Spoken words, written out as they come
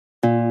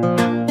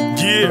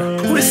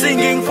Yeah, we're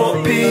singing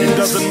for peace. It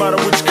doesn't matter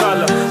which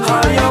color.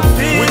 I am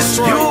peace,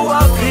 you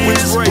are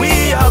peace,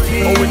 we are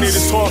peace. All we need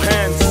is 12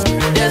 hands.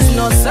 There's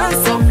no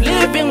sense of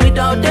living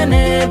without a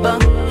neighbor.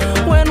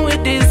 When we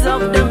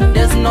deserve them,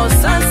 there's no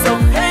sense of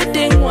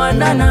hating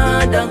one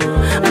another.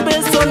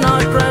 Based on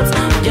our tribes,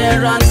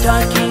 Gerard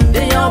Taki,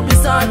 they all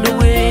beside the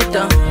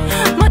waiter.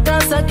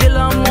 Matasa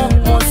kilamo,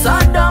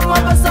 Mosada,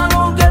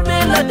 Mabasano,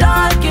 Gabila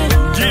Taki.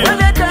 When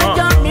they take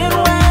a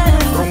mirror.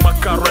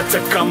 Rumakarete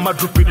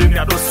madrupini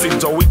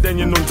nyadosinjo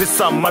widenye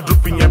nundisa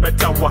madrupini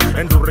betawa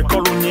and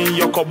recallu nyi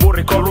yokobo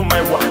recallu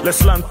maiwa.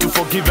 Let's learn to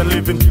forgive and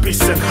live in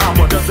peace and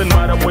harmony. Doesn't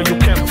matter where you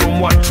came from,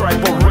 what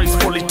tribe or race.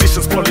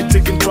 Politicians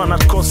politicking, trying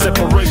to cause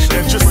separation.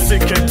 And just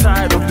sick and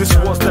tired of this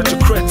wars that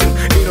you're creating.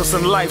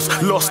 Innocent lives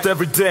lost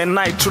every day and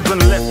night. Children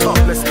left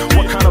helpless.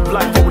 What kind of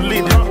life are we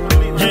leading?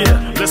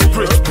 Yeah, let's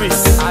preach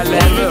peace.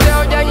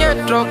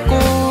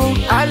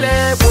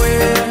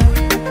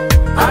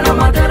 Ana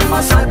mader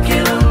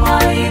masakil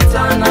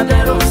maita na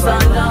deru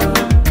salam.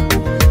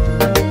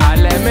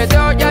 Ale me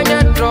doja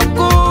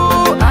nyetroku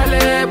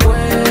ale bwe.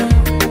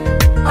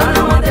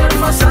 Ana mader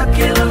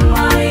masakil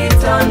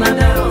maita na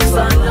deru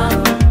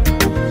salam.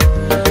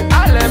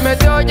 Ale me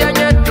doja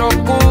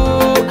nyetroku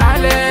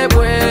ale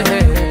bwe.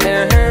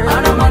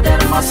 Ana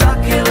mader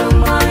masakil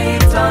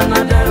maita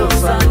na deru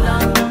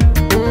salam.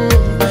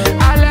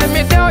 Ale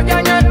me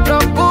doja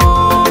nyetroku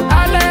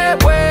ale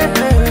bwe.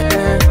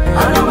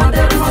 Ana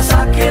mader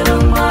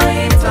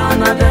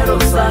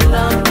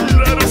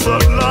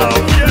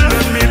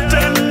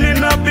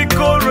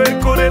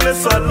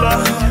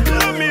Salam.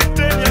 Let me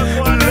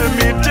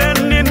tell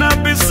you,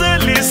 Nabi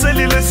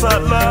Seli le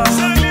Salam.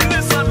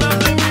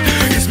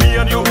 It's me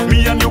and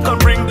you can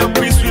bring the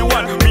peace we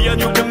want. Me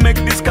and you can make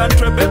this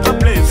country a better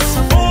place.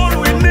 All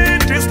we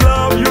need is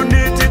love,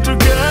 unity,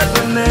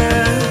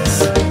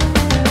 togetherness.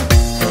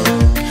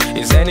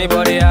 Is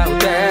anybody out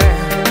there?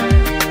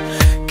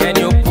 Can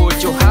you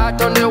put your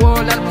heart on the wall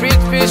and preach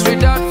peace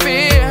without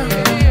fear?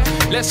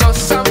 Let's all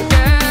some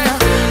care.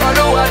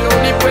 Alo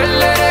ni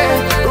pele.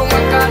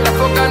 Rumakala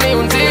foka ni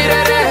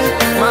unzirere.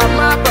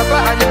 Mama, papa,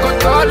 anyiko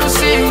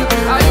lusi.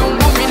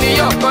 Ayungu mini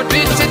yoko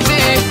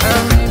dititi.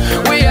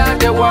 We are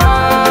the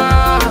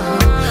one.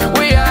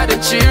 We are the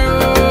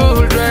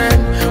children.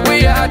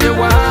 We are the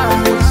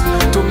ones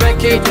to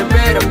make it a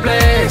better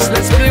place.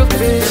 Let's build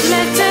peace.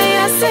 Lete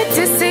ya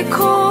seti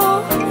siku.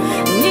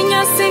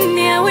 Nyinya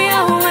sinia we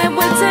are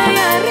webwete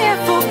ya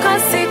refu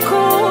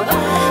kasiku.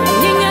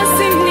 Nyinya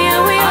sinia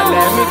we are.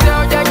 Let me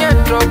tell ya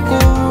nyetroku.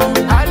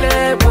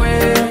 Ale bwe.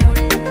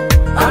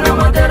 Ana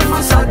mader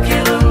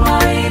masakil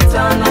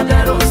maita na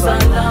deru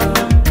salam.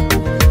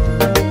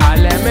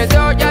 Ale me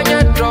doja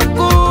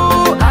nyetroku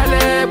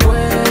ale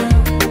bwe.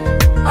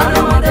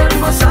 Ana mader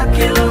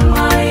masakil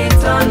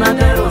maita na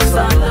deru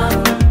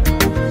salam.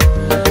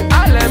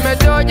 Ale me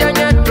doja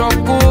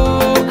nyetroku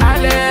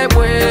ale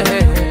bwe.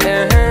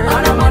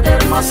 Ana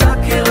mader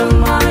masakil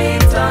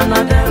maita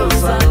na deru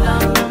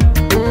salam.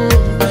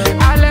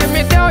 Ale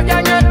me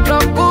doja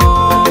nyetroku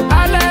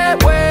ale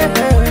bwe.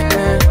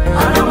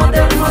 Ana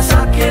mader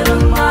masakil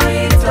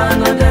maita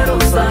na deru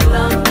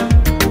salam.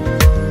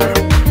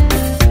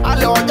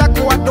 Ale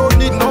ojaku don't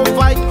need no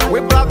fight. We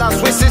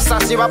brothers, we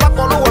sisters, you baba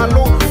kolu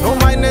alo. No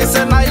mind is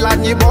an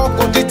island, you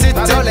boko titi.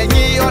 Ole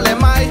nyi ole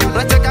mai,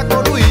 reteka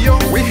kolu iyo.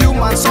 We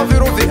humans, so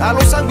the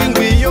alo sangbing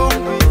we yo.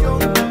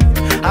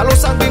 Alo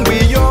sangbing we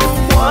yo.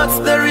 What's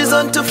the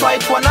reason to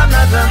fight one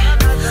another?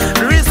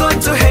 Reason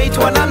to hate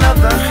one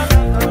another?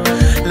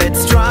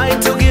 Let's try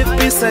to give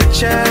peace a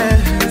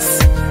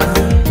chance.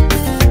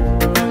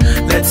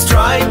 Let's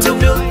try to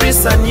build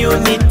peace and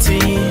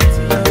unity.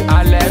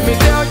 Ale me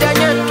doja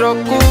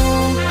nyetroku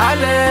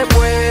ale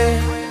bwe.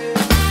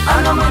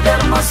 Ana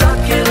mader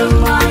masakil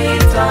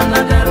maita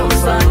na deru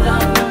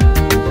salam.